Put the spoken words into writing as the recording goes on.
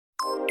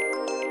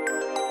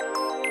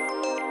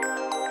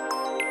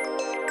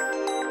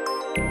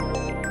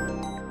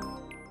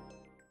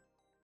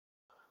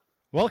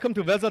Welcome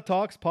to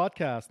VezaTalks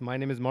podcast. My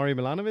name is Mario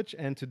Milanovic,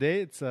 and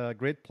today it's a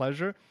great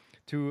pleasure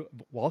to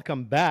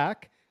welcome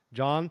back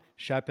John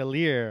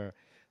Chappelear.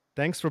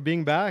 Thanks for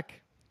being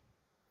back.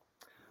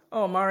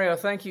 Oh, Mario,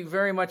 thank you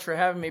very much for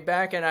having me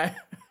back. And I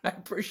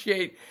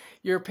appreciate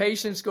your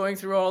patience going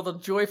through all the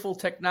joyful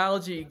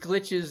technology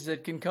glitches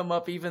that can come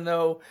up, even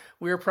though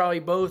we're probably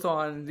both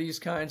on these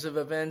kinds of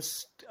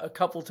events a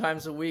couple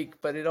times a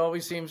week. But it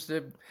always seems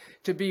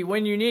to be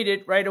when you need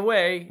it right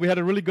away. We had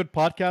a really good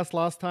podcast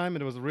last time,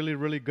 and it was a really,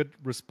 really good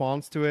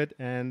response to it,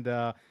 and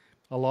a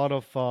lot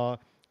of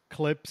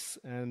clips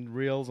and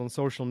reels on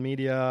social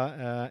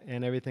media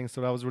and everything. So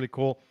that was really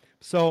cool.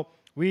 So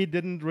we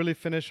didn't really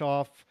finish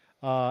off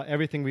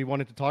everything we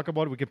wanted to talk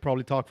about. We could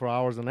probably talk for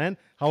hours on end.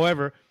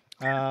 However,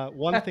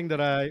 one thing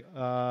that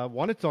I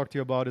wanted to talk to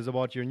you about is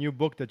about your new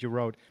book that you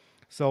wrote.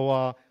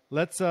 So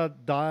let's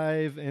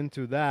dive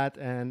into that,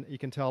 and you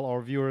can tell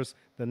our viewers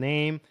the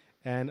name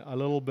and a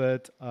little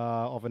bit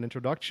of an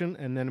introduction,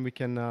 and then we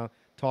can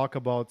talk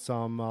about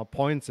some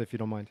points, if you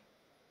don't mind.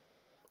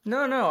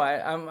 No,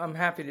 I'm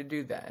happy to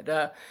do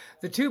that.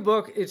 The two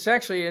book, it's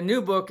actually a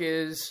new book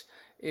is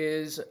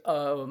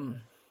a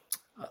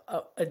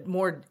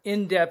more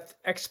in-depth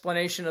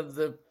explanation of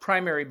the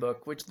primary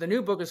book, which the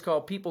new book is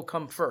called People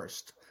Come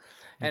First.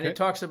 And Okay. it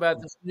talks about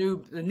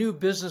the new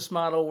business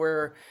model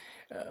where,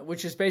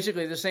 which is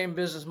basically the same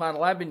business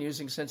model I've been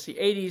using since the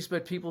 80s,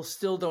 but people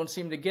still don't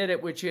seem to get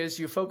it, which is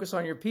you focus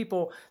on your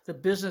people, the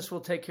business will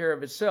take care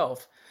of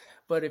itself.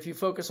 But if you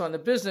focus on the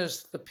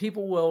business, the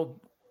people will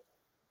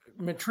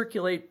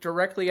matriculate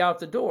directly out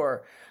the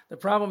door. The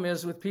problem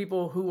is with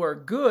people who are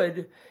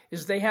good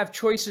is they have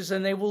choices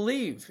and they will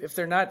leave if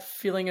they're not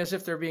feeling as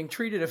if they're being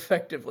treated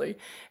effectively.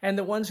 And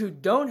the ones who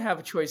don't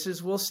have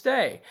choices will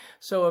stay.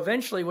 So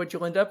eventually what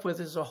you'll end up with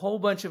is a whole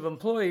bunch of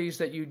employees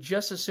that you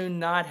just as soon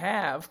not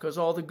have because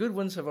all the good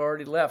ones have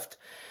already left.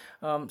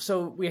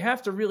 So we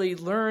have to really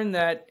learn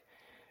that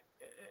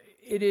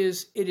it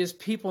is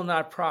people,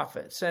 not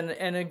profits.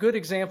 And a good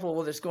example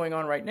of this going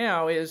on right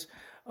now is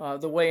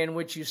the way in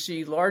which you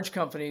see large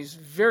companies,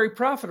 very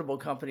profitable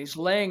companies,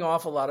 laying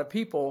off a lot of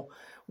people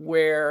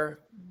where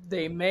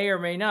they may or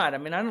may not. I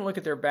mean, I don't look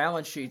at their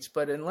balance sheets,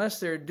 but unless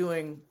they're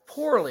doing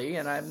poorly,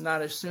 and I'm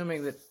not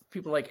assuming that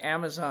people like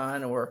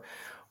Amazon or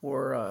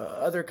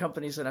other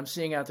companies that I'm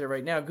seeing out there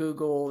right now,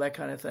 Google, that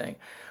kind of thing,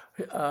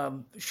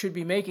 should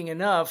be making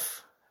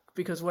enough,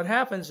 because what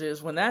happens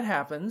is when that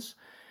happens,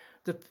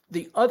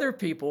 the other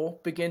people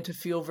begin to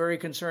feel very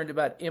concerned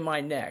about, am I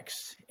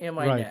next? Am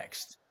I Right.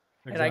 next?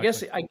 And I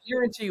Exactly. guess I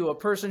guarantee you a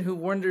person who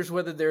wonders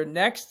whether they're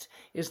next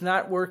is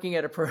not working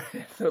at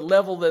the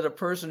level that a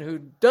person who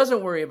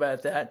doesn't worry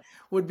about that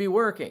would be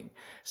working.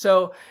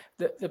 So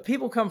the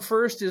People Come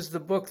First is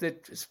the book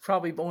that's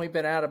probably only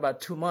been out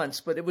about 2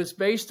 months, but it was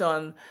based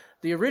on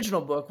the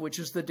original book, which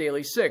is The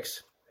Daily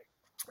Six.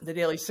 The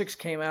Daily Six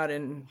came out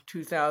in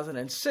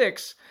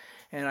 2006,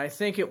 and I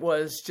think it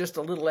was just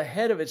a little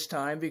ahead of its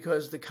time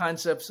because the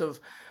concepts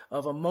of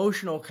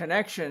emotional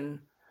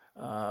connection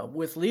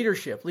with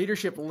leadership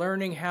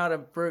learning how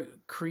to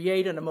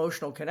create an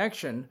emotional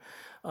connection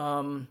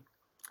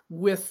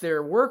with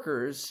their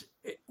workers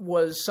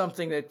was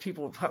something that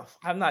people,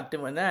 I'm not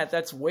doing that.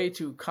 That's way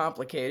too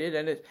complicated.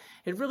 And it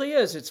really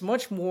is. It's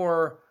much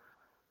more,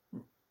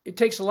 it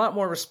takes a lot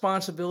more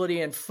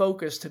responsibility and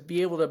focus to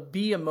be able to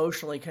be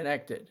emotionally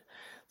connected.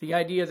 The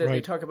idea that they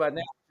Right. talk about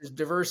now is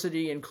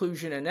diversity,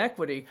 inclusion, and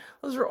equity.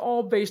 Those are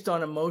all based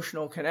on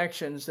emotional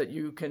connections that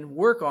you can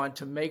work on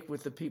to make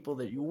with the people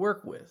that you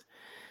work with.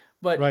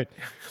 But Right.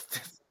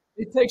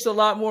 it takes a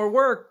lot more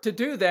work to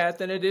do that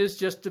than it is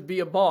just to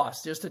be a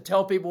boss, just to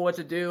tell people what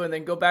to do and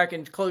then go back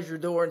and close your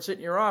door and sit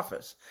in your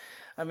office.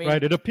 I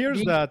Right. mean, It appears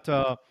being that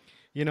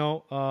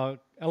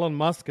Elon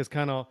Musk is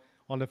kind of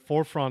on the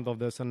forefront of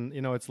this, and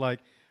it's like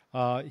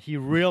he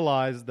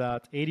realized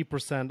that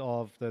 80%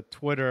 of the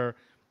Twitter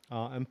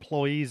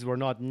employees were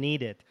not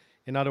needed.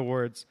 In other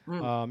words,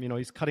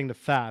 he's cutting the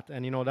fat,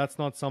 and that's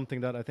not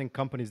something that I think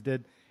companies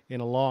did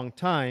in a long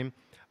time.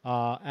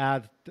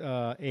 Add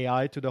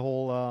AI to the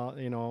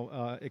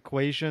whole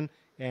equation,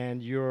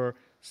 and you're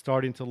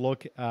starting to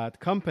look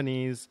at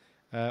companies,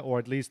 or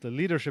at least the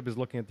leadership is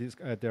looking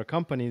at their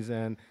companies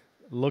and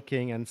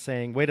looking and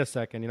saying, wait a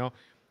second,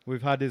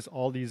 we've had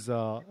all these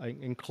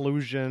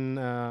inclusion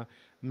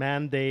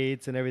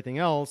mandates and everything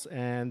else,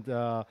 and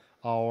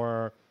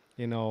our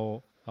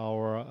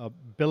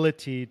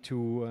ability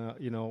to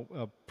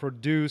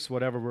produce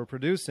whatever we're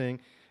producing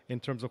in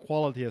terms of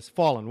quality has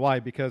fallen. Why?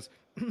 Because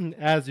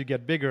as you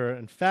get bigger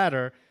and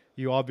fatter,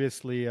 you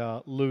obviously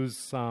lose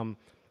some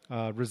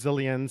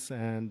resilience,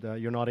 and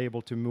you're not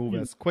able to move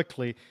as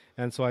quickly.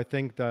 And so I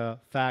think the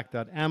fact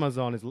that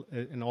Amazon is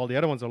and all the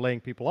other ones are laying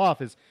people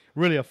off is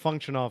really a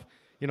function of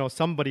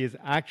somebody is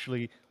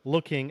actually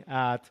looking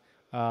at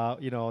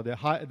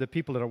the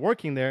people that are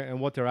working there and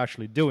what they're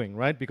actually doing,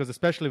 right? Because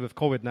especially with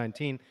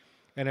COVID-19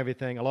 and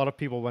everything, a lot of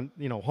people went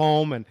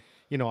home, and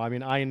I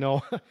mean, I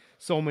know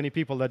so many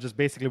people that just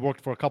basically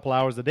worked for a couple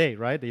hours a day,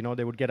 right?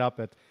 They would get up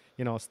at,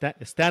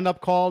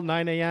 stand-up call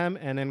 9 a.m.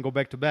 and then go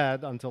back to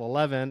bed until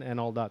 11 and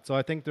all that. So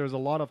I think there's a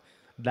lot of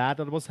that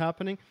was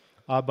happening.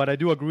 But I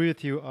do agree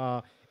with you.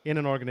 In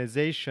an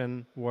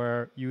organization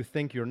where you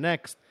think you're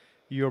next,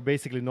 you're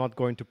basically not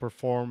going to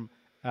perform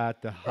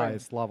at the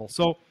highest level.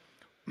 So,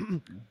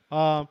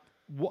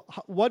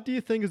 what do you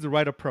think is the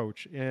right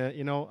approach?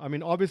 I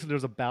mean, obviously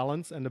there's a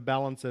balance, and the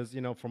balance is,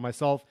 for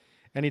myself,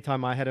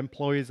 anytime I had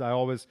employees, I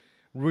always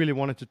really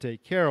wanted to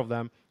take care of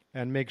them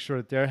and make sure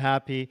that they're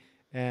happy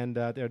and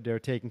they're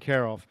taken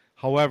care of.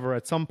 However,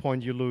 at some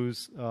point you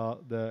lose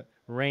the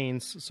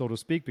reins, so to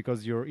speak,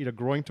 because you're either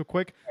growing too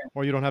quick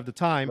or you don't have the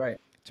time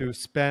to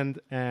spend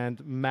and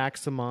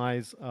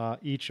maximize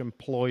each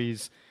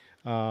employee's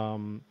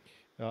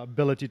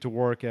ability to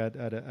work at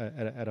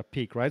a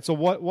peak, right? So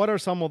what are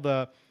some of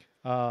the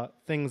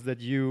things that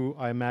you,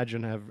 I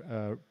imagine, have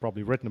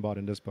probably written about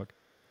in this book?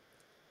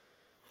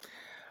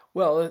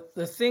 Well,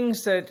 the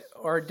things that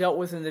are dealt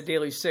with in the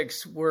Daily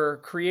Six were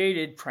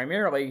created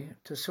primarily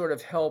to sort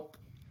of help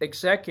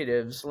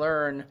executives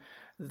learn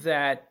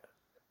that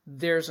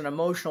there's an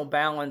emotional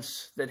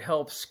balance that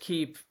helps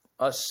keep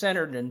us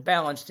centered and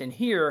balanced in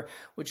here,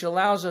 which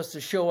allows us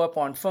to show up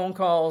on phone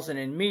calls and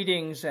in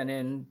meetings and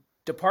in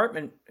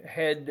department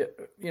head,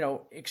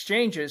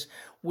 exchanges,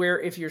 where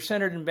if you're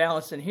centered and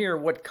balanced in here,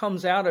 what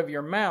comes out of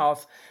your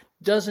mouth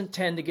doesn't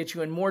tend to get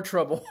you in more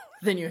trouble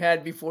than you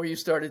had before you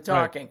started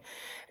talking. Right.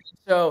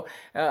 So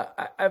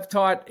I've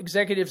taught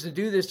executives to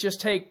do this.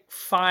 Just take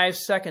 5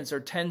 seconds or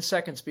 10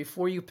 seconds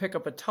before you pick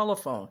up a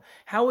telephone.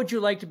 How would you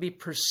like to be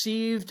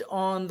perceived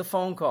on the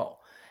phone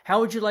call? How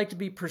would you like to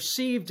be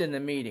perceived in the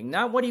meeting?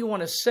 Not what do you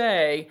want to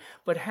say,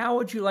 but how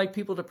would you like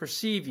people to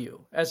perceive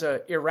you? As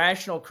an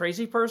irrational,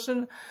 crazy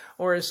person,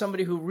 or as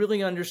somebody who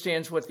really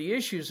understands what the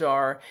issues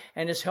are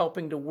and is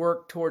helping to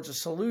work towards a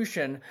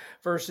solution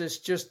versus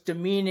just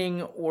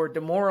demeaning or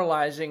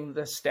demoralizing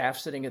the staff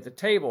sitting at the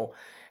table?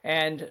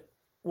 And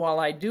while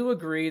I do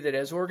agree that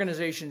as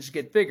organizations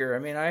get bigger, I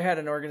mean, I had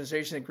an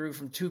organization that grew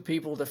from 2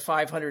 people to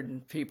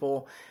 500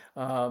 people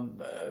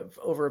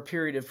over a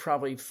period of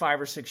probably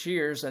 5 or 6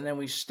 years, and then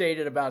we stayed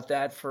at about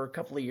that for a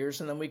couple of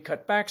years, and then we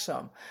cut back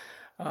some.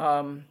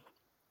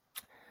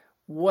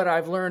 What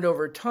I've learned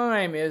over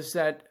time is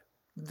that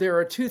there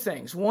are 2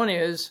 things. One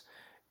is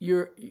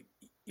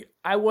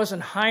I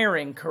wasn't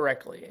hiring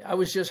correctly. I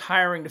was just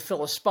hiring to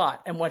fill a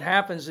spot, and what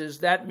happens is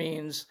that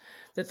means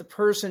that the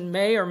person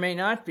may or may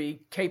not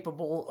be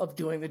capable of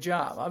doing the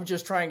job. I'm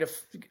just trying to,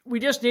 we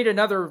just need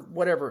another,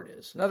 whatever it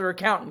is, another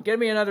accountant, give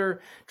me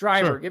another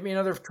driver, sure. Give me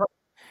another,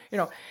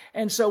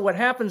 and so what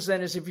happens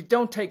then is if you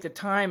don't take the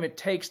time it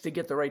takes to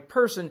get the right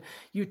person,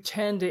 you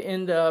tend to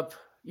end up,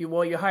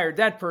 you hired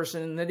that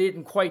person and they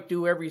didn't quite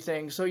do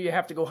everything. So you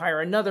have to go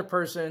hire another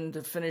person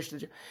to finish the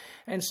job.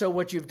 And so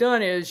what you've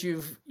done is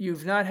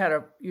you've not had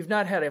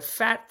a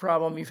fat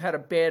problem, you've had a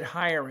bad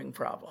hiring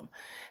problem.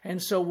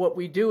 And so what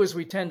we do is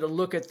we tend to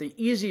look at the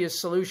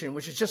easiest solution,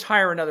 which is just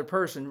hire another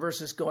person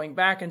versus going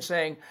back and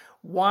saying,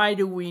 why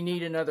do we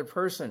need another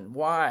person?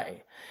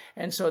 Why?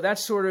 And so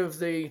that's sort of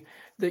the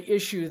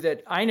issue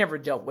that I never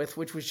dealt with,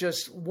 which was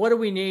just, what do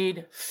we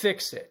need?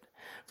 Fix it.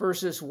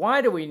 Versus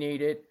why do we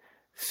need it?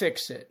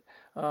 Fix it.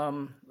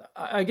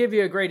 I'll give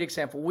you a great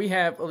example. We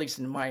have, at least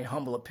in my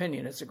humble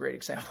opinion, it's a great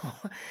example.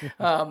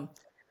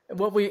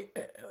 What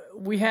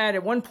we had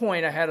at one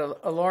point, I had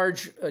a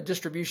large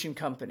distribution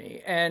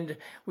company, and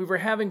we were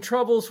having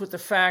troubles with the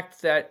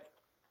fact that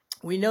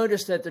we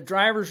noticed that the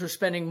drivers were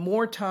spending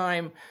more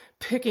time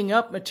picking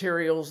up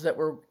materials that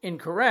were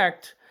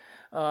incorrect.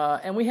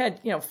 And we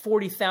had,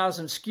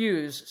 40,000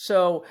 SKUs.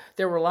 So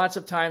there were lots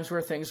of times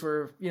where things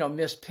were,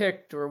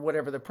 mispicked or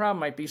whatever the problem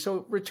might be.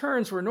 So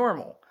returns were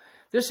normal.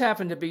 This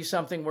happened to be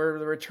something where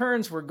the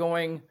returns were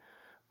going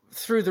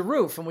through the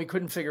roof and we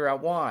couldn't figure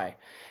out why.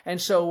 And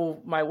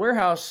so my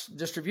warehouse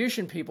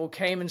distribution people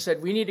came and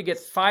said, we need to get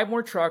 5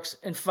 more trucks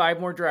and 5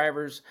 more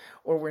drivers,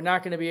 or we're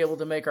not going to be able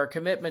to make our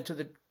commitment to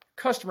the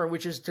customer,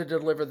 which is to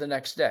deliver the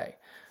next day.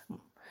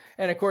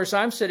 And of course,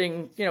 I'm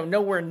sitting,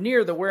 nowhere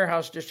near the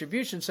warehouse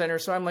distribution center.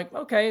 So I'm like,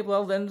 okay,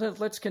 well, then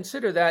let's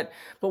consider that.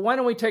 But why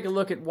don't we take a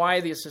look at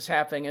why this is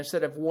happening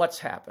instead of what's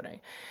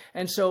happening?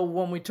 And so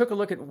when we took a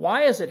look at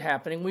why is it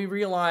happening, we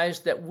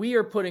realized that we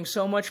are putting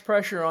so much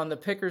pressure on the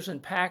pickers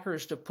and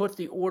packers to put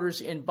the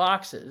orders in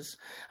boxes.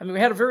 I mean, we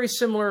had a very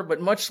similar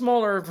but much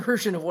smaller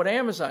version of what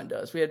Amazon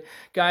does. We had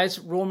guys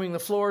roaming the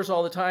floors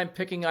all the time,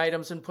 picking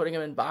items and putting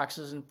them in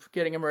boxes and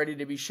getting them ready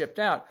to be shipped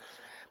out.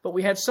 But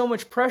we had so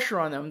much pressure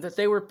on them that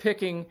they were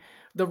picking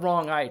the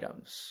wrong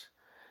items.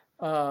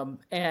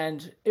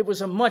 And it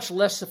was a much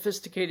less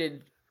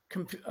sophisticated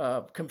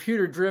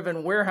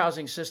computer-driven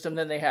warehousing system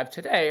than they have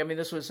today. I mean,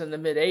 this was in the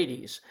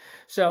mid-'80s.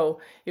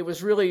 So it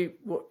was really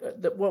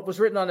what was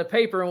written on the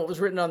paper and what was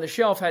written on the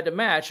shelf had to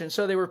match. And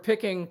so they were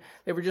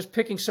just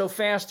picking so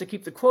fast to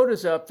keep the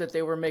quotas up that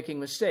they were making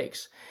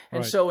mistakes.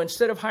 And so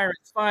instead of hiring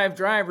 5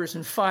 drivers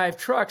and 5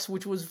 trucks,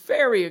 which was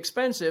very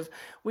expensive,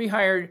 we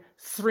hired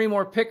 3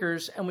 more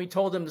pickers and we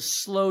told them to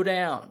slow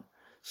down.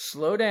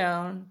 slow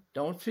down,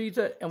 don't feed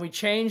and we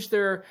changed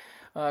their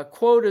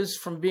quotas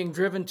from being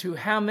driven to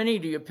how many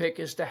do you pick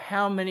as to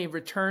how many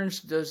returns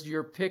does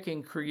your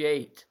picking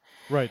create.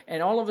 Right.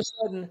 And all of a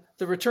sudden,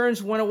 the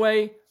returns went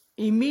away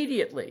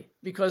immediately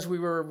because we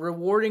were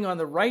rewarding on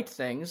the right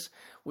things.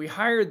 We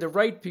hired the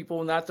right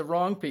people, not the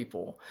wrong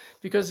people.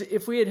 Because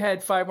if we had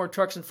had 5 more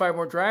trucks and 5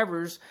 more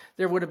drivers,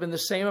 there would have been the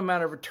same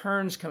amount of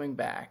returns coming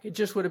back. It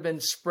just would have been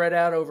spread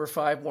out over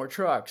 5 more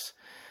trucks.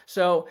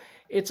 So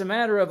it's a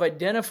matter of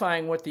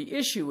identifying what the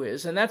issue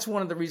is. And that's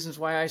one of the reasons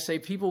why I say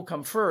people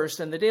come first.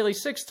 And the Daily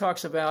Six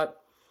talks about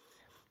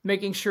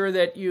making sure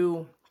that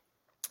you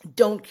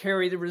don't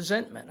carry the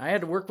resentment. I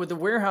had to work with the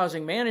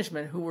warehousing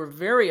management who were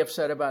very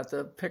upset about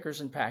the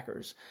pickers and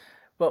packers.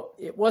 But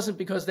it wasn't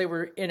because they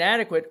were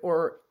inadequate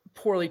or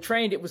poorly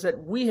trained. It was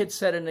that we had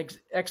set an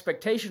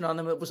expectation on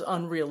them that was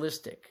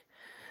unrealistic.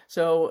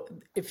 So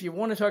if you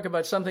want to talk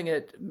about something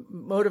that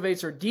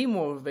motivates or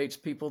demotivates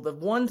people, the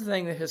one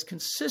thing that has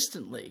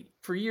consistently,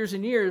 for years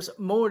and years,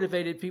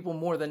 motivated people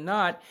more than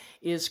not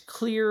is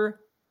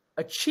clear,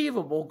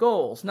 achievable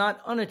goals,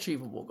 not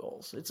unachievable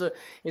goals.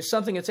 It's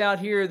something that's out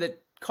here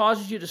that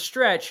causes you to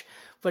stretch,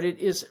 but it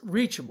is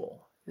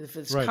reachable. If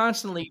it's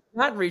constantly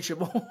not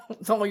reachable,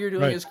 all you're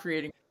doing is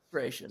creating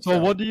frustration. So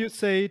what do you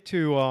say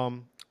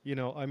to,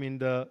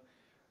 the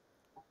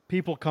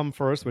people come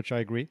first, which I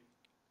agree.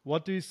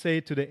 What do you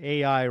say to the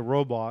AI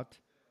robot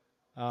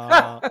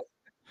about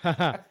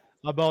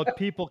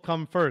people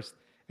come first?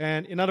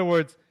 And in other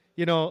words,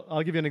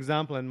 I'll give you an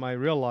example in my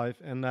real life,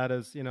 and that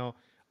is,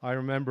 I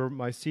remember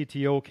my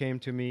CTO came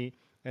to me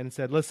and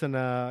said, listen,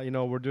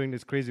 we're doing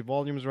these crazy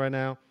volumes right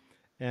now.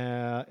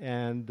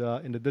 And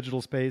in the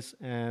digital space,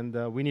 and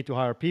we need to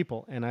hire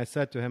people. And I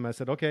said to him,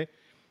 okay,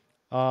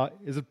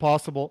 is it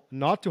possible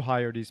not to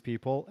hire these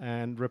people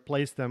and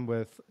replace them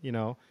with,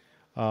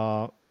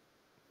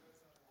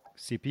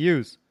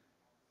 CPUs?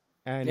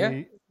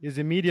 And his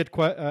immediate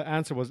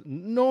answer was,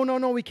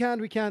 no, we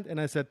can't.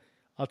 And I said,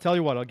 I'll tell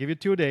you what, I'll give you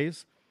 2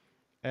 days.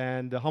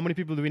 And how many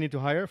people do we need to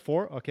hire?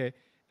 4? Okay.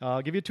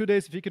 I'll give you 2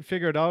 days. If you can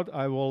figure it out,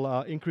 I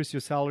will increase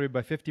your salary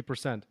by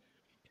 50%.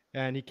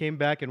 And he came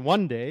back in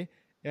 1 day.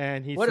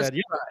 And he said,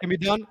 yeah, it can be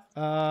done.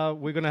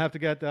 We're going to have to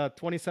get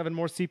 27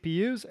 more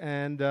CPUs,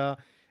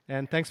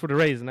 and thanks for the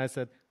raise. And I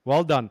said,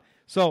 well done.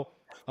 So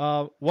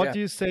what do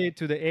you say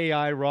to the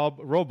AI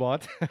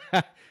robot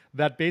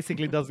that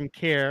basically doesn't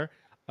care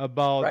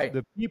about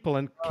the people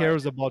and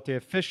cares about the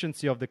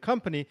efficiency of the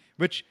company,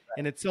 which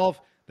in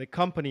itself, the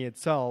company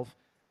itself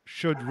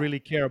should really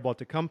care about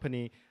the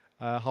company.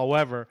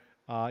 However,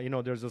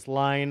 there's this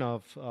line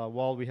of,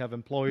 we have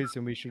employees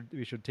and we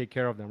should take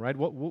care of them, right?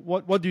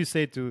 What do you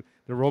say to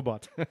the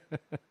robot?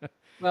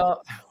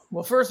 Well,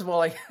 first of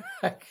all,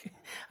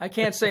 I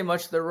can't say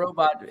much to the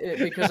robot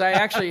because I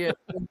actually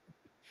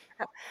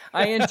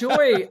I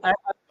enjoy. I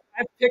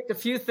picked a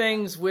few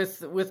things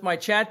with my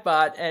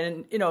chatbot,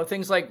 and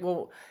things like,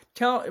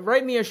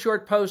 write me a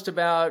short post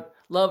about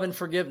love and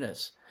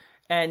forgiveness.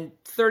 And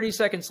 30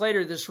 seconds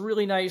later, this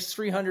really nice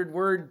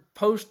 300-word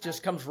post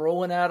just comes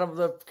rolling out of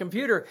the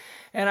computer.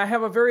 And I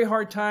have a very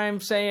hard time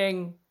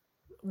saying,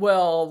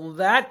 well,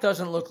 that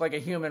doesn't look like a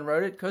human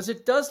wrote it, because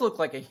it does look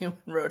like a human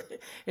wrote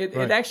it.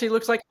 It actually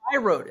looks like I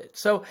wrote it.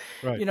 So,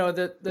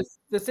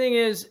 the thing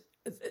is,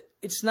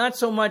 it's not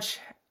so much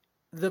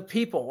the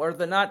people or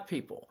the not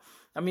people.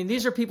 I mean,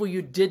 these are people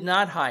you did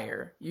not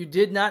hire, you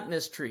did not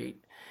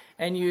mistreat,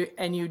 and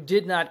you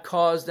did not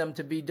cause them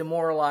to be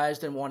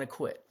demoralized and want to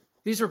quit.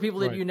 These are people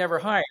that you never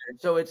hired.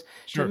 So it's,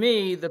 to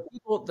me, the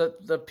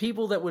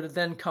people that would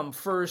then come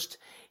first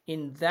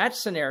in that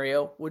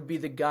scenario would be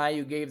the guy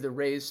you gave the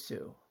raise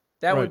to.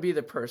 That would be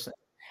the person.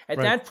 At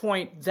that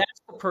point,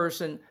 that's the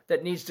person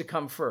that needs to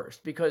come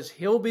first, because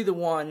he'll be the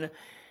one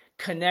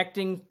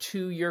connecting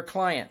to your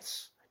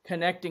clients,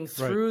 connecting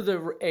through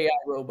the AI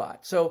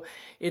robot. So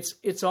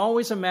it's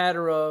always a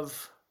matter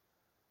of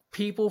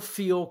people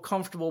feel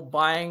comfortable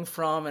buying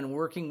from and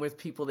working with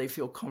people they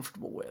feel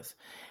comfortable with.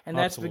 And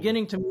that's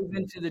beginning to move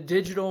into the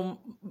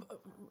digital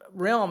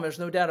realm. There's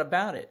no doubt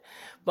about it.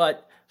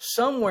 But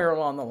somewhere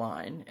along the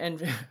line,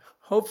 and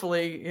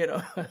hopefully,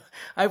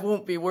 I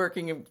won't be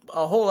working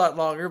a whole lot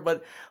longer,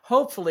 but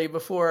hopefully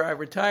before I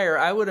retire,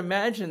 I would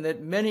imagine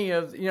that many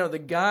of,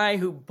 the guy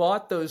who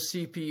bought those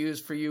CPUs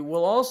for you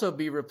will also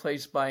be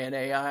replaced by an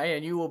AI,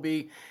 and you will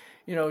be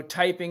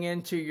typing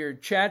into your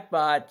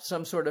chatbot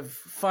some sort of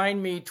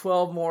find me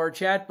 12 more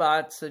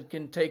chatbots that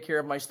can take care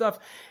of my stuff,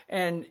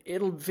 and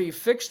it'll be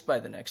fixed by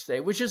the next day,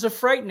 which is a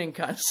frightening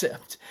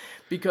concept,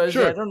 because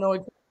I don't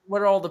know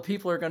what all the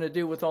people are going to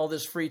do with all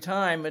this free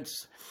time.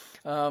 It's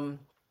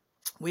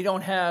we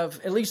don't have,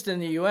 at least in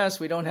the U.S.,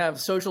 we don't have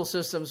social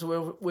systems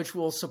which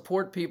will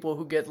support people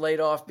who get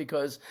laid off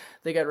because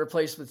they got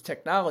replaced with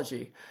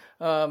technology.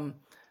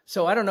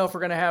 So I don't know if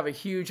we're going to have a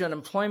huge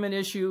unemployment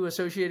issue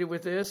associated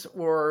with this,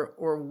 or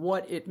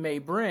what it may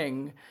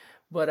bring,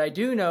 but I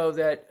do know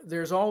that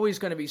there's always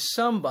going to be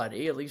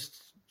somebody, at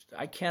least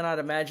I cannot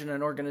imagine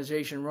an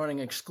organization running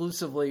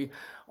exclusively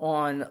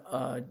on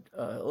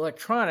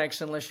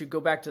electronics unless you go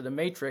back to the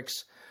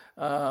Matrix.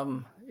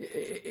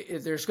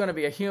 there's going to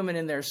be a human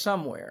in there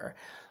somewhere.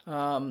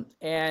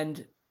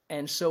 And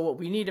so what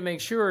we need to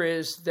make sure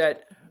is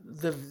that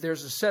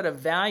there's a set of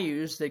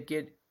values that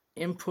get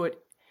input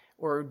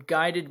or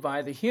guided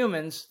by the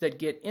humans that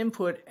get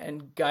input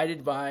and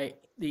guided by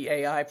the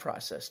AI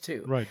process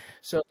too. Right.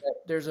 So that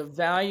there's a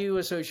value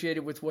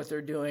associated with what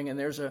they're doing, and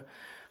there's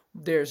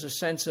a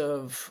sense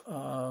of,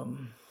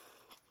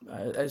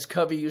 as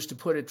Covey used to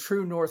put it,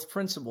 true north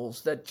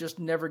principles that just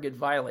never get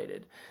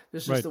violated.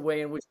 This is the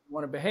way in which we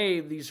want to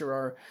behave.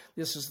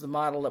 This is the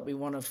model that we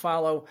want to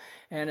follow.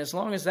 And as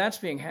long as that's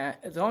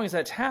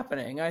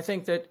happening, I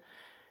think that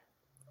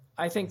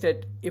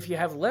if you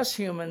have less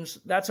humans,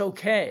 that's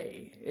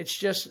okay. It's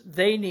just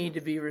they need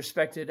to be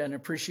respected and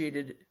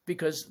appreciated,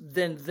 because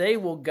then they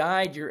will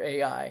guide your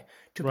AI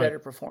to better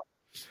perform.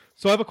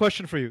 So I have a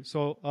question for you.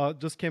 So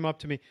just came up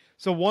to me.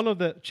 So one of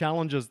the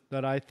challenges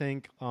that I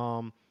think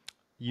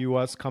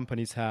U.S.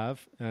 companies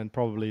have, and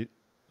probably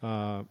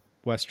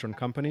Western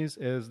companies,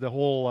 is the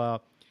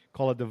whole,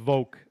 call it the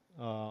woke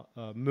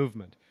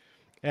movement.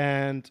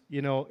 And,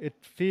 it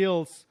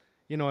feels,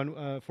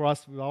 and for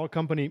us, our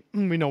company,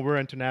 we know we're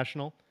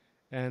international.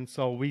 And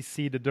so we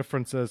see the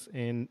differences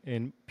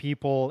in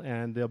people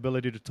and the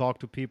ability to talk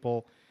to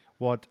people,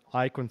 what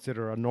I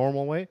consider a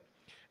normal way.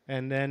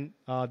 And then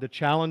the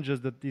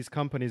challenges that these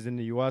companies in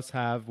the U.S.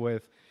 have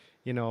with,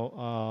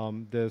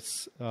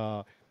 this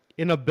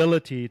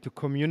inability to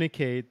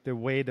communicate the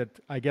way that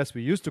I guess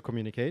we used to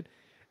communicate,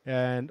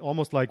 and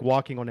almost like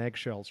walking on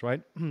eggshells,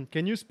 right?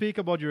 Can you speak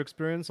about your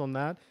experience on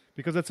that?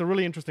 Because it's a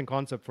really interesting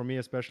concept for me,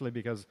 especially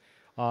because,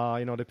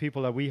 the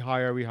people that we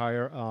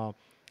hire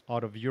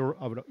out of Europe,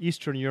 out of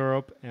Eastern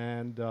Europe,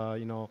 and,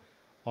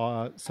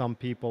 some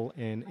people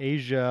in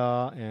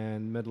Asia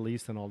and Middle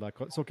East and all that.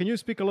 So can you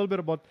speak a little bit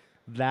about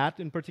that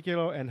in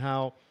particular, and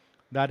how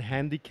that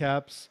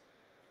handicaps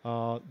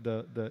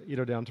the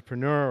either the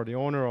entrepreneur or the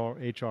owner or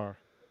HR?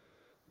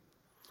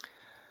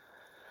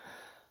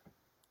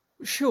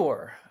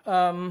 Sure.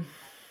 I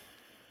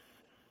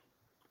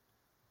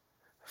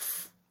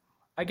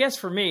guess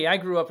for me, I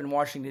grew up in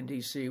Washington,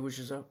 D.C., which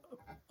is a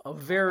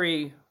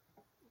very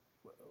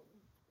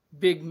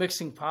big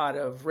mixing pot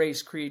of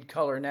race, creed,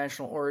 color,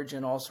 national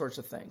origin, all sorts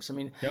of things. I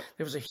mean, there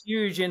was a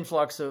huge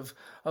influx of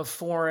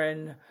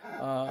foreign,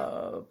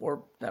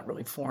 or not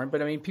really foreign,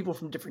 but I mean, people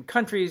from different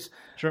countries,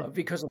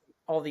 because of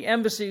all the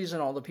embassies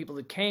and all the people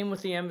that came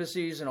with the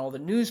embassies and all the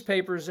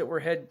newspapers that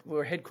were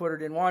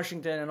headquartered in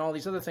Washington and all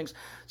these other things.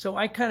 So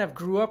I kind of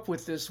grew up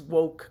with this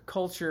woke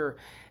culture,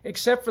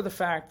 except for the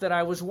fact that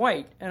I was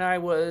white and I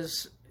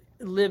was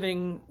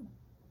living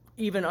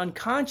even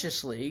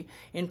unconsciously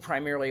in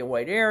primarily a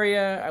white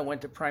area. I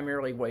went to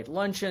primarily white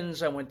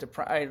luncheons.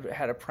 I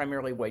had a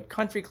primarily white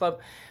country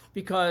club,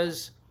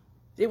 because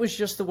it was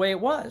just the way it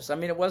was. I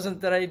mean, it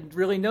wasn't that I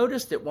really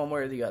noticed it one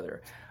way or the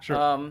other.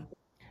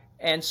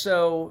 And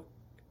so,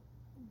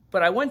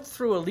 but I went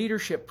through a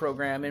leadership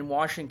program in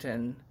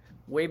Washington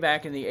way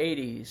back in the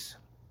 80s.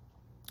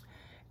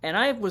 And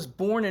I was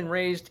born and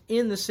raised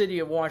in the city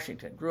of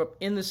Washington, grew up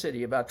in the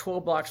city, about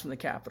 12 blocks from the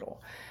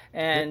Capitol.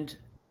 And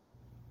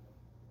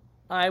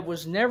I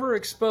was never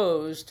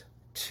exposed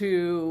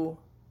to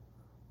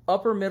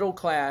upper middle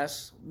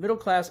class,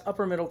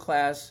 upper middle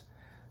class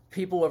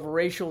people of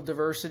racial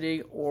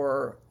diversity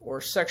or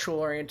sexual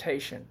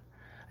orientation.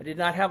 I did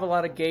not have a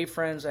lot of gay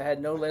friends. I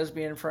had no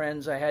lesbian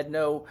friends. I had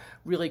no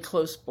really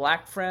close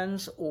black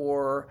friends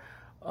or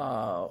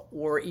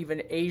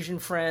even Asian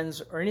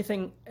friends or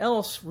anything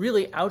else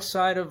really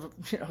outside of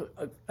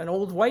an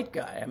old white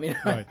guy. I mean,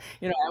 I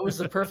was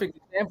the perfect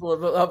example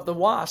of the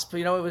WASP.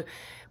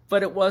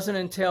 But it wasn't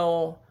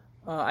until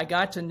I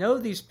got to know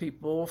these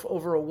people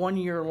over a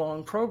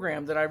 1-year-long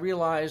program that I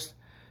realized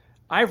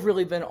I've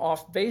really been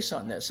off base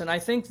on this. And I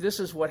think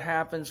this is what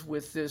happens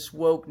with this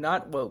woke,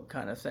 not woke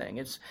kind of thing.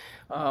 It's,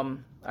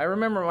 I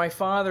remember my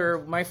father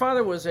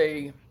was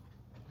a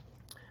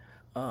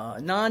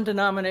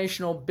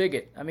non-denominational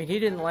bigot. I mean, he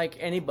didn't like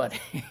anybody.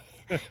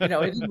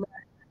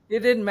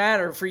 It didn't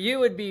matter. For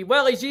you, it'd be,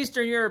 well, he's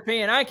Eastern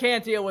European. I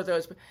can't deal with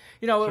those.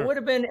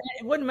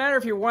 It wouldn't matter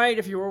if you're white.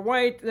 If you were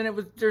white,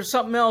 then there's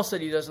something else that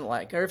he doesn't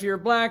like. Or if you're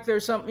black,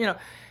 there's something,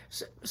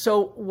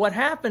 So what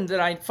happened that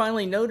I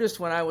finally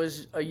noticed when I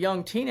was a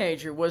young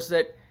teenager was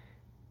that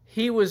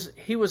he was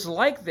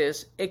like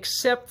this,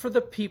 except for the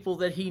people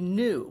that he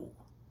knew.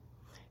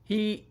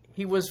 He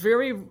was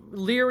very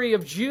leery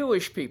of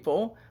Jewish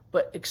people,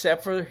 but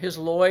except for his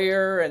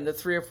lawyer and the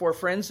 3 or 4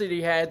 friends that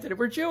he had that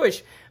were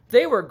Jewish,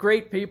 they were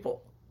great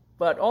people.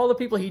 But all the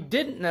people he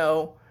didn't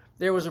know,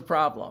 there was a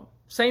problem.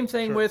 Same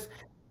thing with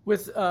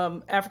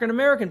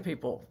African-American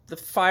people. The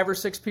 5 or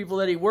 6 people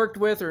that he worked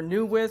with or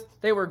knew with,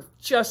 they were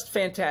just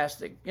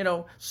fantastic,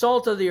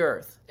 salt of the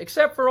earth,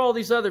 except for all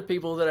these other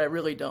people that I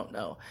really don't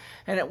know.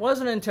 And it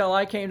wasn't until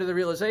I came to the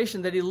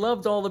realization that he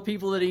loved all the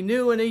people that he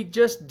knew and he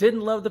just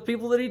didn't love the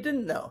people that he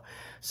didn't know.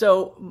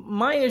 So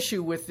my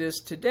issue with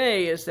this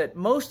today is that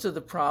most of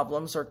the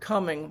problems are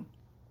coming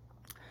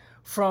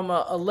from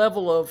a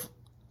level of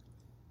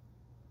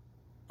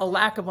a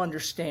lack of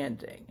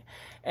understanding.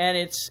 And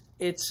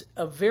it's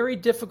a very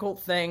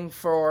difficult thing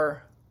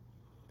for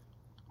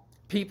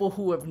people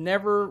who have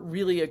never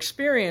really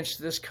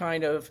experienced this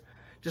kind of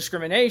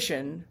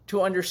discrimination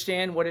to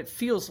understand what it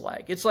feels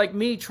like. It's like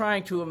me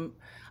trying to,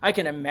 I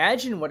can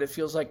imagine what it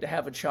feels like to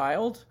have a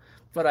child,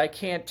 but I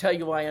can't tell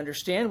you I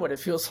understand what it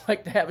feels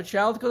like to have a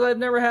child because I've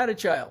never had a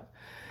child.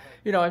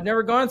 I've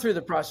never gone through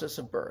the process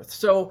of birth.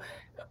 So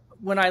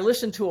when I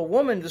listen to a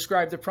woman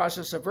describe the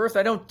process of birth,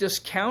 I don't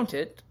discount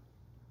it.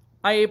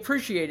 I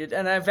appreciate it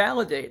and I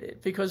validate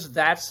it because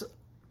that's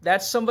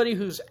somebody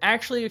who's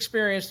actually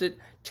experienced it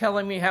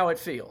telling me how it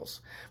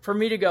feels. For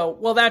me to go,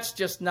 well, that's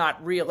just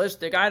not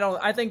realistic.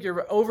 I think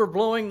you're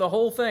overblowing the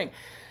whole thing.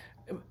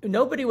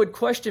 Nobody would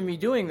question me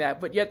doing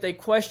that, but yet they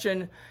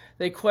question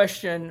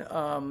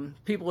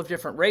people of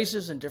different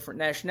races and different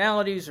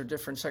nationalities or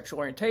different sexual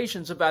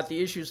orientations about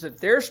the issues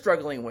that they're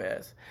struggling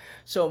with.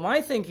 So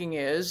my thinking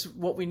is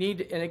what we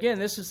need, and again,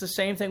 this is the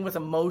same thing with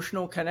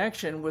emotional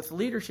connection with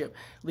leadership.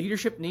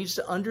 Leadership needs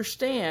to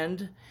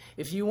understand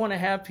if you want to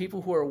have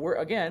people who are,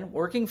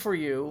 working for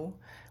you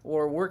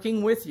or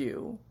working with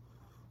you,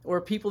 or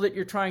people that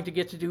you're trying to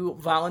get to do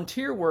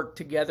volunteer work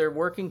together,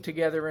 working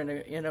together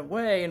in a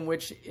way in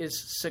which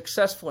is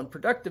successful and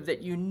productive,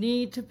 that you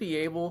need to be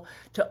able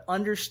to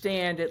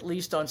understand, at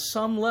least on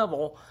some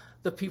level,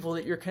 the people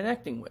that you're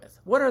connecting with.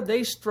 What are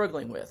they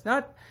struggling with?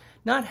 Not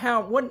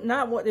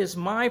what is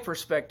my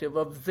perspective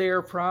of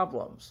their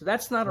problems.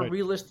 That's not a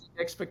realistic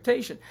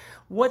expectation.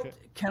 What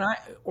can I,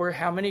 or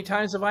how many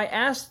times have I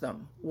asked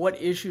them,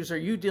 what issues are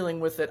you dealing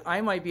with that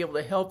I might be able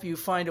to help you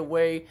find a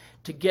way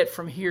to get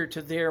from here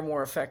to there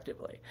more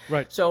effectively?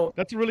 Right. So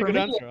that's a really good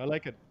answer. I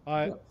like it.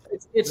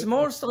 It's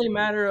mostly a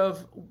matter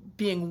of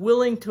being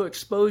willing to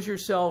expose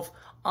yourself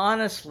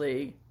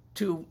honestly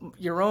to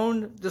your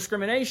own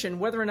discrimination,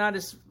 whether or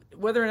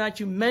not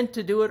you meant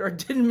to do it or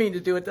didn't mean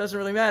to do it, doesn't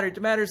really matter.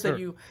 It matters that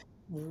you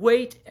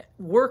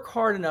work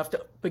hard enough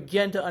to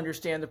begin to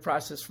understand the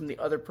process from the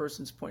other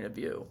person's point of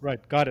view.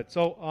 Right, got it.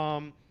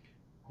 So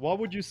what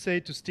would you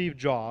say to Steve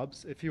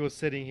Jobs if he was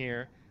sitting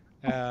here,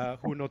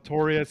 who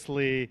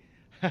notoriously,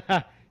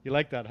 you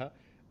like that, huh?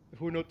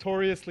 Who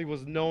notoriously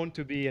was known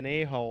to be an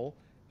a-hole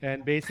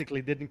and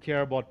basically didn't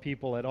care about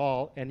people at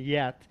all, and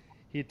yet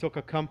he took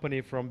a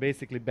company from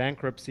basically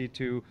bankruptcy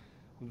to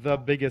the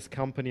biggest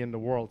company in the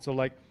world. So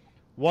like,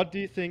 what do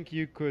you think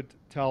you could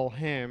tell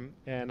him,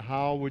 and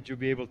how would you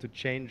be able to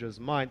change his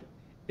mind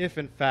if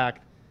in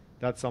fact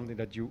that's something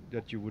that you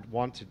would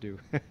want to do?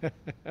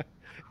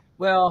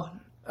 Well,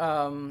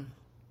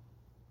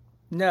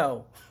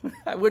 no,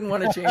 I wouldn't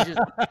want to change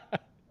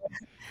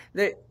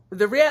it.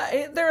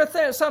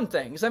 There are some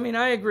things. I mean,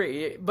 I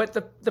agree, but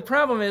the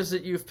problem is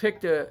that you've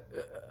picked a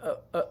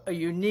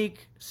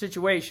unique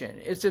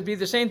situation. It's to be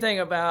the same thing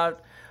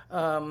about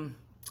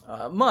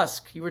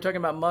Musk. You were talking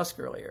about Musk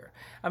earlier.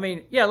 I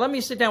mean, yeah, let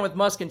me sit down with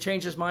Musk and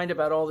change his mind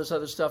about all this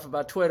other stuff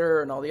about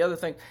Twitter and all the other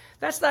things.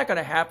 That's not going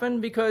to happen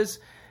because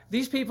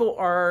these people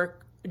are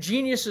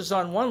geniuses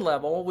on one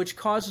level, which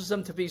causes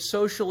them to be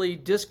socially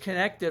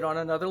disconnected on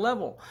another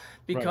level.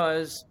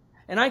 Because,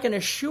 and I can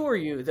assure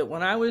you that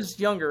when I was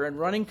younger and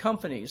running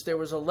companies, there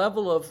was a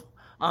level of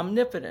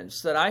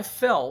omnipotence that I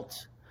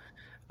felt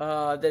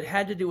that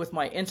had to do with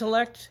my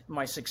intellect,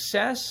 my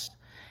success,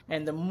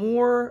 and the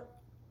more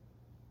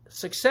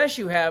success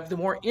you have, the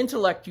more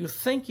intellect you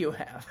think you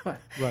have.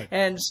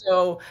 And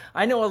so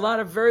I know a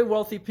lot of very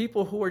wealthy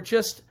people who are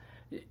just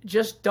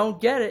don't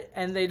get it,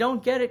 and they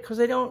don't get it because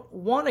they don't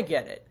want to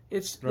get it.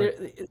 It's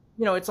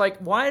it's like,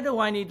 why do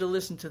I need to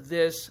listen to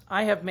this?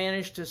 I have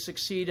managed to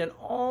succeed in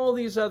all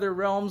these other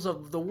realms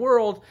of the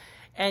world,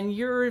 and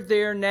you're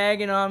there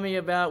nagging on me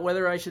about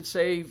whether I should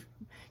say,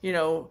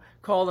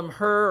 call them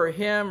her or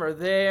him or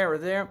they or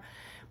them,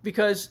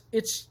 because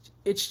it's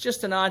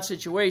just an odd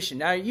situation.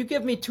 Now, you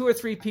give me 2 or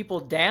 3 people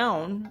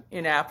down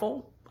in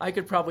Apple, I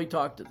could probably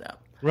talk to them.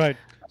 Right.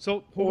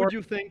 So who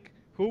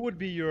would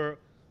be your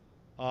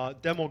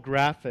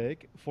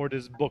demographic for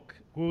this book?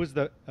 Who is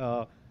the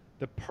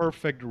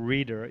perfect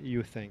reader,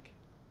 you think?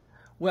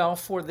 Well,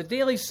 for the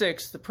Daily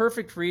Six, the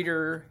perfect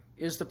reader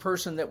is the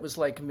person that was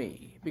like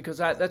me, because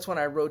that's when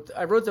I wrote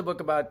the book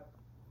about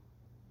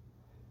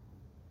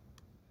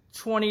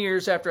 20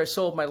 years after I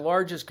sold my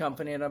largest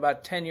company and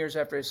about 10 years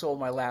after I sold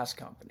my last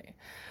company.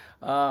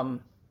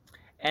 And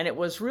it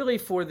was really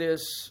for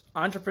this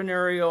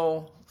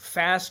entrepreneurial,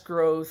 fast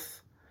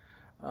growth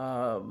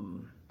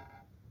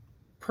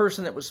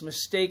person that was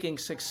mistaking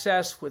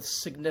success with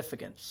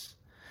significance.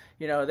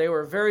 They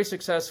were very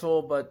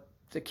successful, but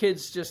the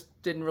kids just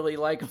didn't really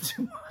like them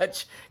too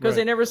much because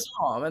they never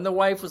saw them. And the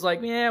wife was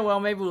like, yeah, well,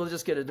 maybe we'll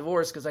just get a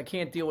divorce because I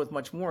can't deal with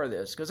much more of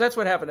this. Because that's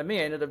what happened to me.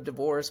 I ended up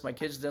divorced. My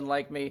kids didn't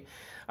like me.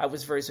 I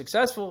was very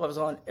successful. I was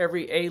on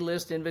every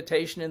A-list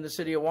invitation in the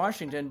city of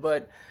Washington,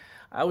 but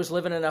I was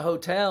living in a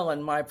hotel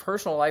and my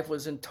personal life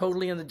was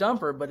totally in the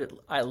dumper, but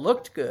I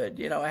looked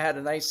good. I had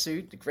a nice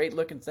suit, a great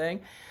looking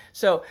thing.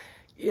 So,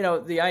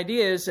 the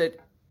idea is that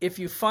if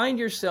you find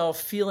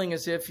yourself feeling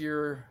as if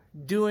you're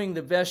doing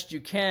the best you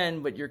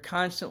can, but you're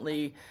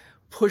constantly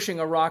pushing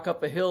a rock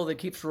up a hill that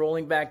keeps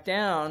rolling back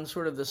down,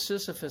 sort of the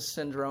Sisyphus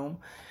syndrome,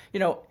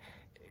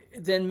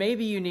 then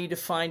maybe you need to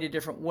find a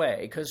different way.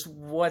 Because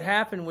what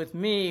happened with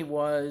me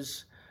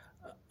was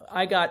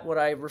I got what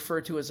I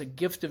refer to as a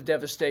gift of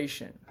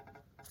devastation.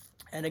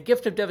 And a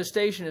gift of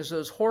devastation is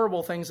those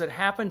horrible things that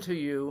happen to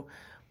you,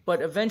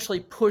 but eventually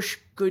push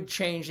good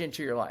change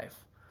into your life.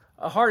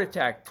 A heart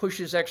attack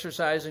pushes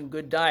exercise and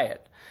good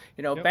diet.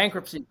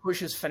 Bankruptcy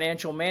pushes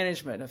financial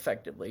management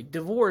effectively.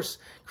 Divorce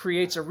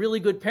creates a really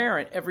good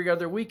parent every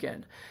other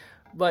weekend.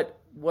 But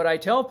what I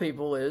tell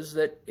people is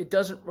that it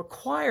doesn't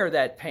require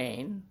that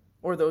pain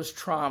or those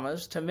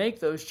traumas to make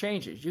those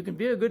changes. You can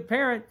be a good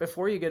parent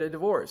before you get a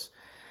divorce.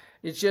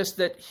 It's just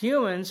that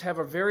humans have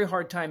a very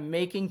hard time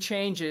making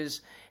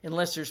changes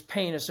unless there's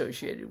pain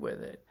associated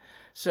with it.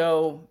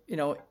 So,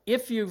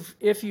 if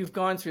you've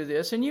gone through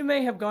this, and you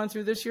may have gone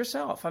through this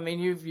yourself. I mean,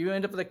 you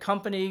end up with a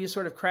company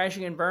sort of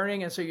crashing and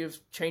burning, and so you've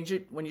changed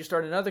it. When you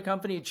start another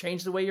company, you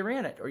change the way you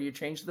ran it, or you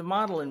change the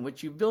model in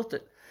which you built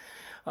it.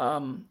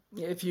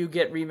 If you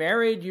get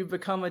remarried, you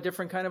become a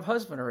different kind of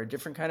husband or a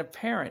different kind of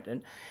parent,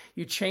 and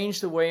you change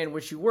the way in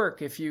which you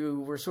work. If you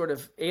were sort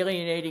of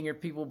alienating your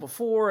people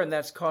before, and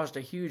that's caused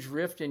a huge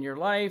rift in your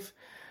life,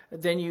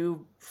 then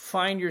you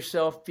find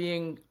yourself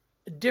being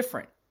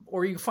different,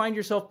 or you find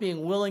yourself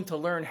being willing to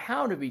learn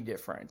how to be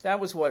different. That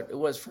was what it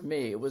was for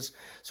me. It was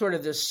sort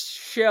of this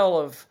shell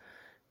of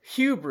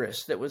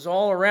hubris that was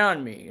all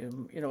around me.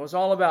 It was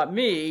all about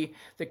me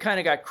that kind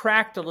of got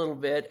cracked a little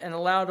bit and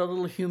allowed a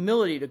little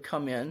humility to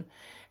come in.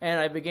 And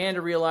I began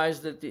to realize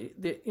that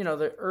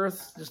the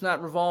earth does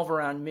not revolve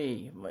around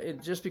me.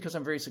 Just because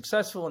I'm very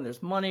successful and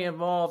there's money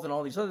involved and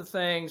all these other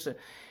things,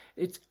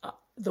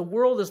 the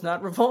world does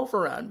not revolve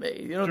around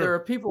me. Sure. There are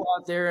people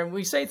out there, and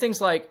we say things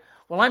like,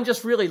 well, I'm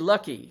just really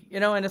lucky,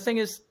 and the thing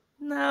is,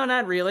 no,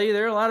 not really.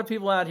 There are a lot of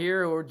people out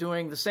here who are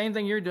doing the same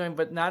thing you're doing,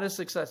 but not as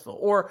successful.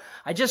 Or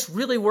I just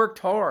really worked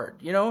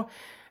hard,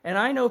 and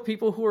I know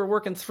people who are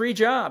working 3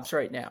 jobs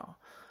right now,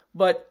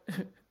 but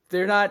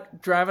they're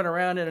not driving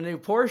around in a new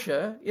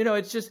Porsche.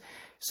 It's just,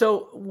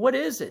 so what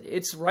is it?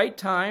 It's right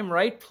time,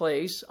 right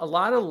place, a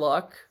lot of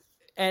luck,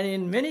 and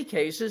in many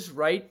cases,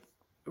 right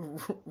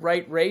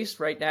race,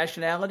 right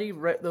nationality,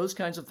 those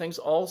kinds of things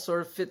all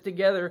sort of fit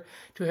together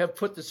to have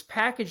put this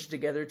package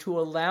together to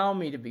allow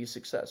me to be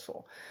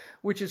successful,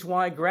 which is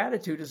why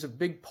gratitude is a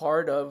big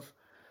part of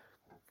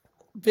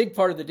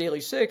the Daily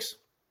Six,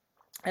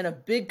 and a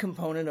big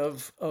component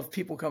of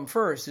People Come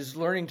First is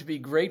learning to be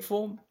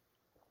grateful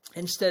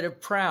instead of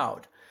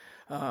proud.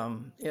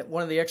 One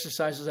of the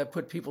exercises I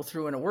put people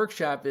through in a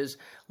workshop is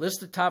list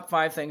the top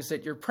 5 things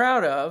that you're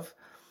proud of,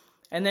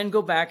 and then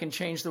go back and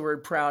change the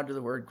word proud to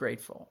the word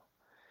grateful.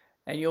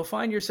 And you'll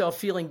find yourself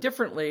feeling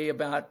differently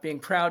about being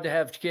proud to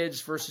have kids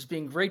versus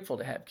being grateful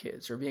to have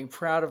kids, or being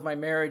proud of my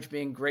marriage,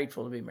 being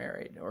grateful to be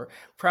married, or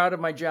proud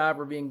of my job,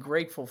 or being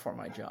grateful for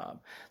my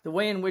job. The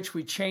way in which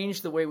we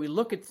change the way we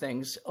look at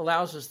things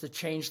allows us to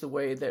change the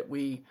way that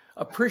we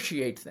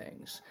appreciate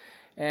things.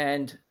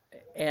 And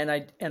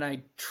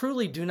I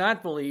truly do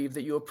not believe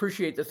that you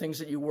appreciate the things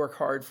that you work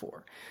hard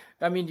for.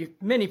 I mean,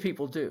 many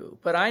people do,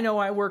 but I know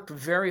I worked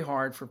very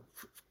hard for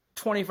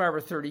 25 or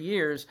 30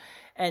 years,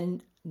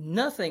 and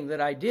nothing that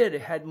I did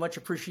had much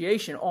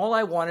appreciation. All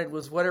I wanted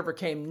was whatever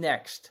came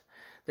next.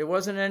 There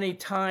wasn't any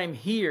time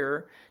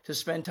here to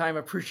spend time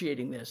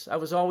appreciating this. I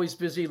was always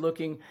busy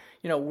looking,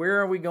 where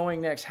are we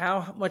going next?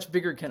 How much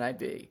bigger can I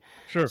be?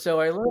 Sure. So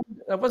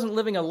I wasn't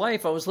living a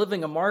life. I was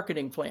living a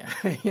marketing plan.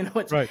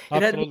 Right. Absolutely.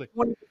 It had to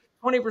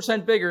be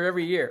 20% bigger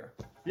every year.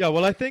 Yeah,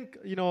 well, I think,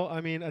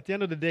 at the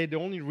end of the day, the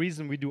only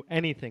reason we do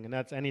anything, and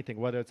that's anything,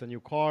 whether it's a new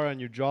car, a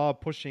new job,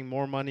 pushing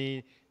more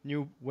money,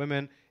 new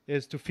women,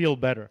 is to feel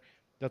better.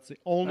 That's the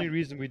only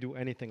reason we do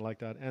anything like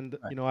that. And,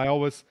 I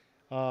always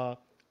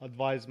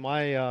advise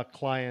my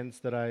clients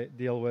that I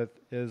deal with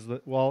is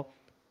that, well,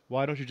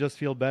 why don't you just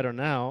feel better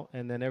now,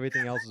 and then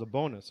everything else is a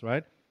bonus,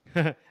 right?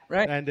 Right.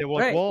 And they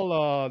were,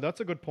 well, that's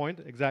a good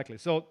point. Exactly.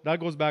 So that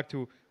goes back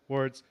to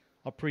words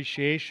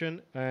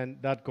appreciation, and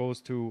that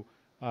goes to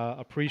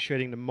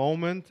appreciating the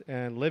moment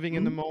and living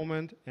in the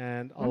moment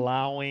and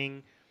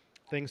allowing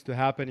things to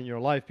happen in your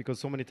life, because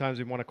so many times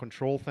we want to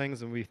control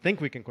things and we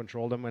think we can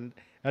control them, and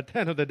at the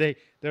end of the day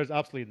there's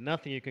absolutely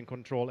nothing you can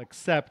control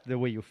except the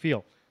way you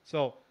feel.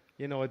 So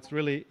it's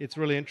really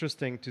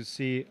interesting to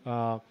see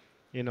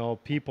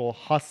people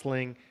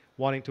hustling,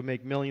 wanting to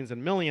make millions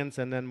and millions,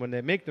 and then when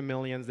they make the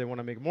millions they want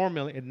to make more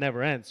millions. It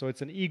never ends. So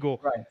it's an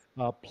ego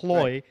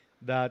ploy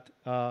that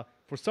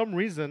for some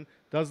reason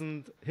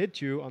doesn't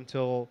hit you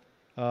until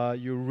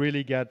you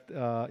really get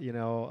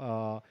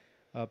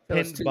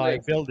pinned by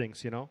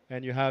buildings,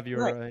 and you have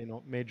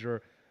your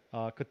major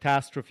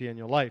catastrophe in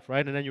your life,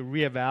 right? And then you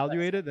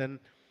reevaluate it, and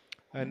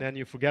then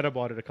you forget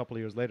about it a couple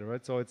of years later,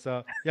 right? So it's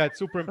it's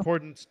super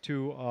important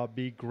to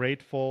be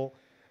grateful,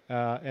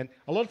 and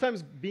a lot of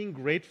times being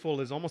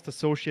grateful is almost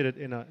associated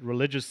in a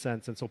religious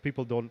sense, and so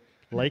people don't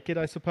like it,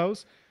 I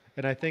suppose.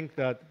 And I think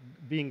that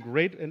being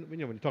great, and when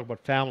you talk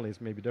about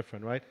families, maybe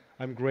different, right?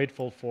 I'm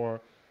grateful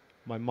for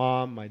my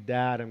mom, my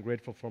dad. I'm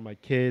grateful for my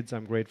kids.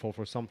 I'm grateful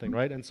for something,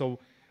 right? And so,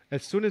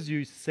 as soon as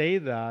you say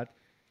that,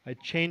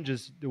 it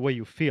changes the way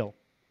you feel.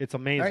 It's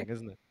amazing, Right?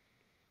 isn't it?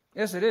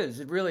 Yes, it is.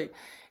 It really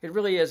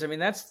is. I mean,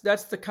 that's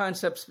the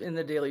concepts in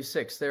the Daily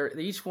Six. There,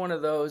 each one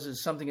of those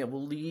is something that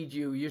will lead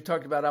you. You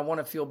talked about I want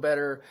to feel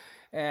better,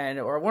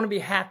 or I want to be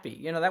happy.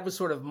 You know, that was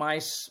sort of my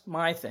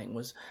thing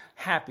was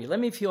happy. Let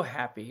me feel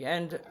happy.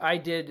 And I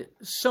did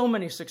so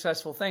many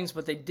successful things,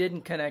 but they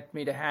didn't connect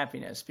me to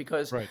happiness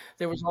because Right.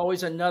 there was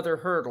always another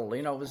hurdle.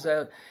 You know, it was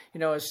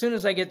as soon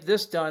as I get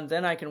this done,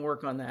 then I can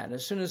work on that.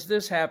 As soon as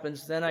this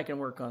happens, then I can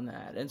work on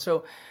that. And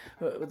so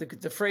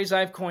the phrase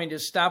I've coined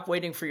is stop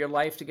waiting for your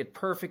life to get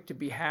perfect to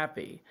be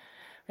happy.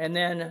 And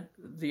then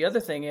the other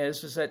thing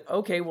is that,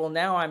 okay, well,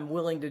 now I'm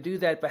willing to do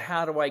that, but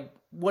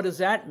what does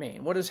that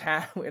mean? What is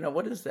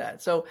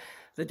that? So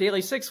the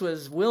Daily Six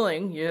was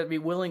willing. You had to be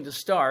willing to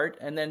start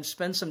and then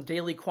spend some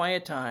daily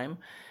quiet time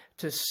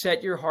to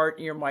set your heart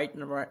and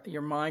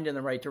your mind in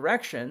the right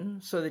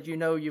direction so that you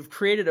know you've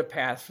created a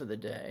path for the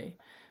day.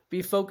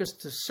 Be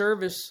focused to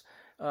service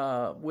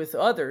with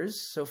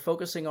others, so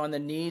focusing on the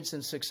needs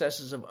and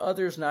successes of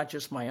others, not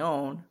just my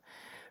own.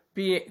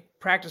 Be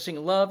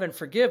practicing love and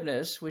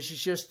forgiveness, which is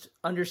just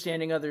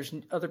understanding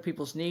other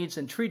people's needs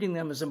and treating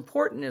them as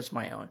important as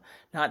my own,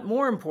 not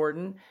more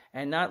important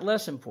and not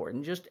less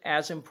important, just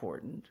as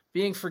important.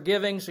 Being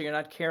forgiving, so you're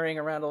not carrying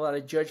around a lot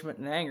of judgment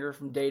and anger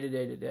from day to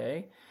day to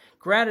day.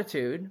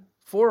 Gratitude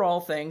for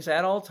all things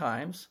at all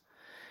times,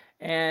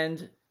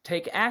 and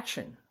take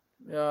action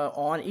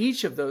on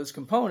each of those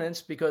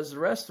components, because the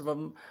rest of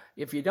them,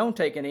 if you don't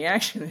take any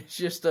action, it's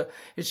just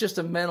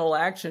a mental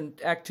action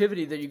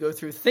activity that you go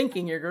through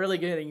thinking you're really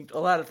getting a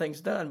lot of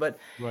things done. But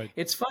Right.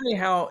 it's funny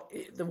how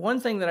the one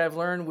thing that I've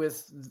learned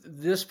with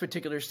this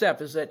particular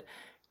step is that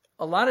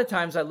a lot of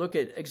times I look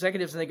at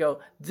executives and they go,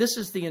 this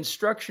is the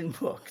instruction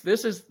book.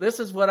 This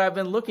is what I've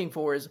been looking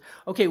for is,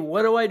 okay,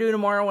 what do I do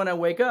tomorrow when I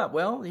wake up?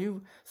 Well,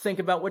 you think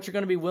about what you're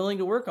going to be willing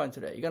to work on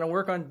today. You're going to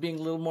work on being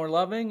a little more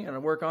loving,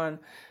 and work on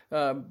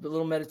a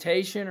little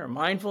meditation or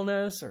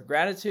mindfulness or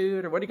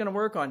gratitude, or what are you going to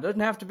work on? It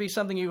doesn't have to be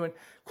something you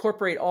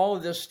incorporate all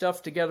of this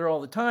stuff together all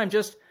the time.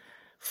 Just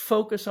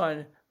focus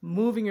on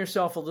moving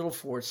yourself a little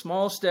forward.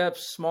 Small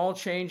steps, small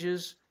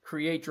changes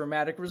create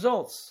dramatic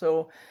results.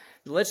 So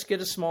let's get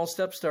a small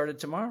step started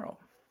tomorrow.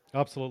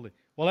 Absolutely.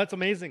 Well, that's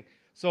amazing.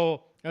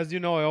 So, as you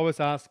know, I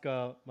always ask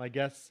my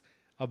guests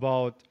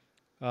about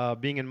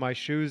being in my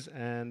shoes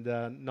and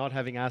not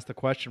having asked a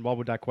question. What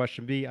would that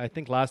question be? I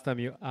think last time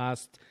you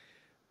asked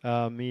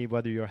me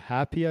whether you're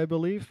happy, I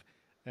believe.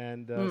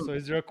 And so,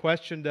 is there a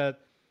question that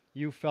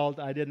you felt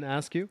I didn't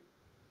ask you?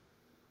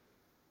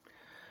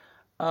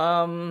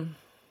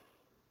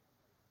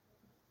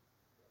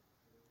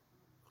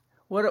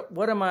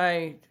 What am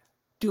I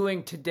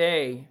doing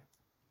today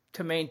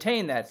to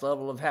maintain that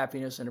level of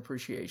happiness and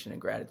appreciation and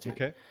gratitude?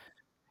 Okay,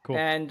 cool.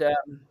 And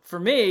for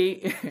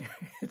me,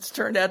 it's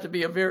turned out to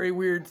be a very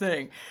weird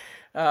thing,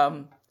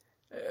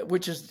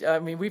 which is, I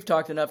mean, we've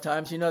talked enough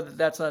times, you know,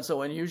 that's not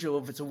so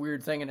unusual if it's a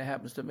weird thing and it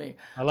happens to me.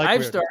 I like I've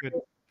weird. It's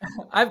good.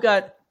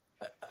 started,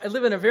 I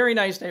live in a very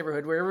nice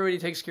neighborhood where everybody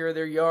takes care of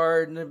their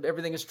yard and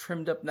everything is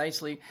trimmed up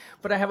nicely.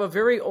 But I have a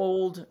very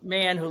old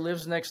man who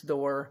lives next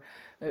door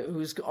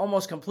who's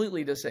almost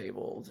completely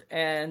disabled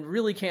and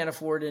really can't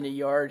afford any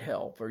yard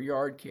help or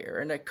yard care.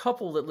 And a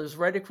couple that lives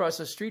right across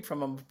the street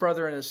from him, a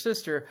brother and a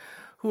sister,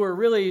 who are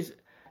really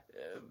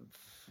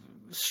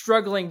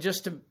struggling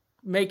just to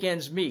make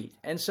ends meet.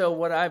 And so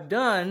what I've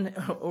done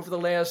over the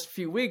last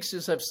few weeks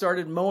is I've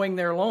started mowing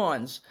their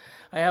lawns.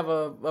 I have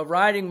a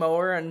riding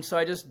mower, and so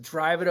I just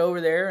drive it over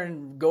there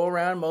and go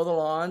around, mow the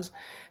lawns.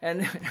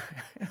 And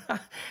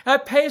I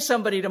pay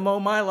somebody to mow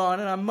my lawn,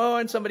 and I'm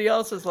mowing somebody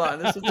else's lawn.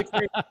 This is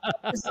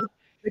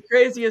the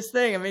craziest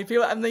thing. I mean,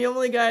 I'm the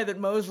only guy that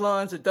mows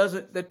lawns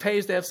that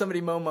pays to have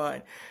somebody mow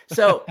mine.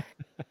 So,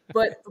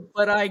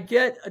 but I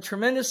get a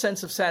tremendous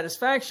sense of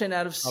satisfaction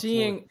out of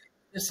seeing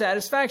the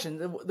satisfaction.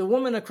 The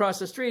woman across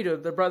the street,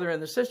 of the brother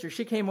and the sister,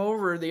 she came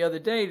over the other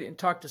day and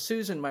talked to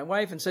Susan, my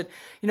wife, and said,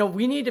 you know,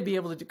 we need to be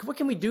able to what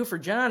can we do for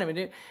John? I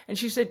mean, and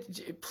she said,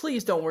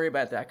 please don't worry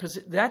about that, because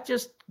that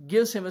just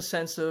gives him a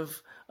sense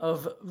of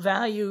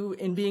value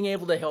in being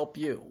able to help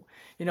you.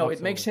 You know, Absolutely.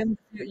 It makes him,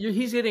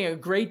 he's getting a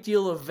great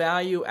deal of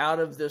value out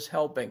of this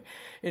helping,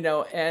 you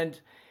know,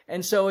 and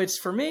so it's,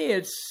 for me,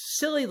 it's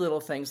silly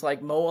little things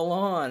like mow a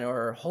lawn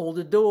or hold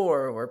a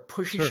door or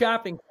push a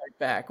shopping cart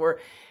back, or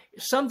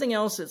something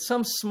else, that's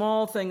some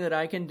small thing that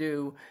I can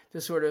do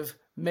to sort of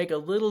make a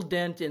little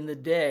dent in the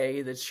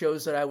day that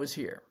shows that I was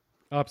here.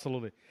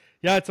 Absolutely.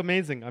 Yeah, it's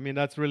amazing. I mean,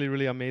 that's really,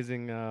 really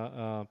amazing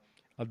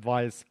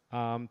advice.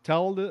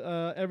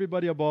 Tell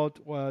everybody about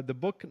the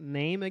book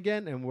name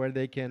again and where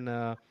they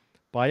can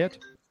buy it.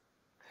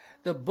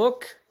 The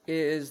book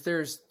is,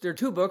 there are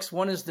two books.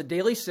 One is The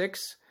Daily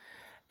Six,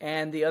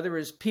 and the other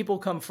is People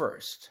Come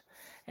First.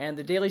 And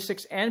The Daily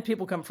Six and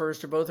People Come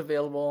First are both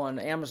available on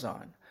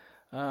Amazon.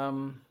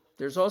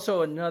 There's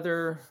also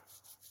another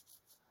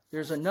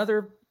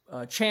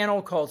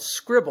channel called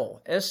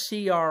Scribble,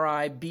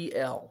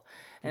 Scribl,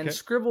 and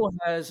Scribble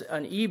has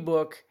an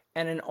ebook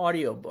and an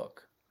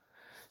audiobook.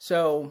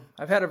 So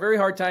I've had a very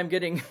hard time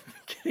getting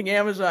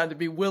Amazon to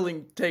be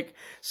willing to take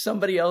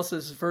somebody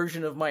else's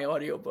version of my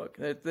audiobook.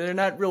 They're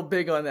not real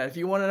big on that. If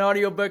you want an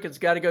audiobook, it's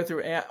got to go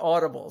through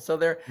Audible. So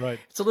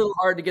it's a little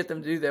hard to get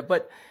them to do that.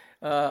 But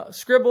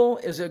Scribble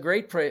is a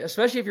great place,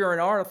 especially if you're an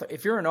author.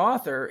 If you're an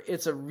author,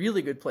 it's a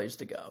really good place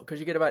to go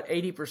because you get about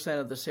 80%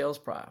 of the sales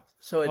profit.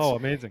 So it's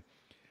amazing.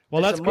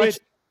 Well, that's great.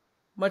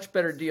 Much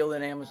better deal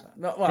than Amazon.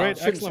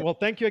 Great, excellent. Well,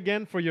 thank you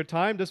again for your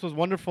time. This was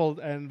wonderful,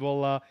 and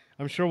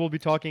I'm sure we'll be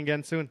talking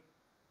again soon.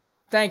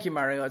 Thank you,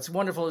 Mario. It's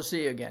wonderful to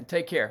see you again.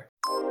 Take care.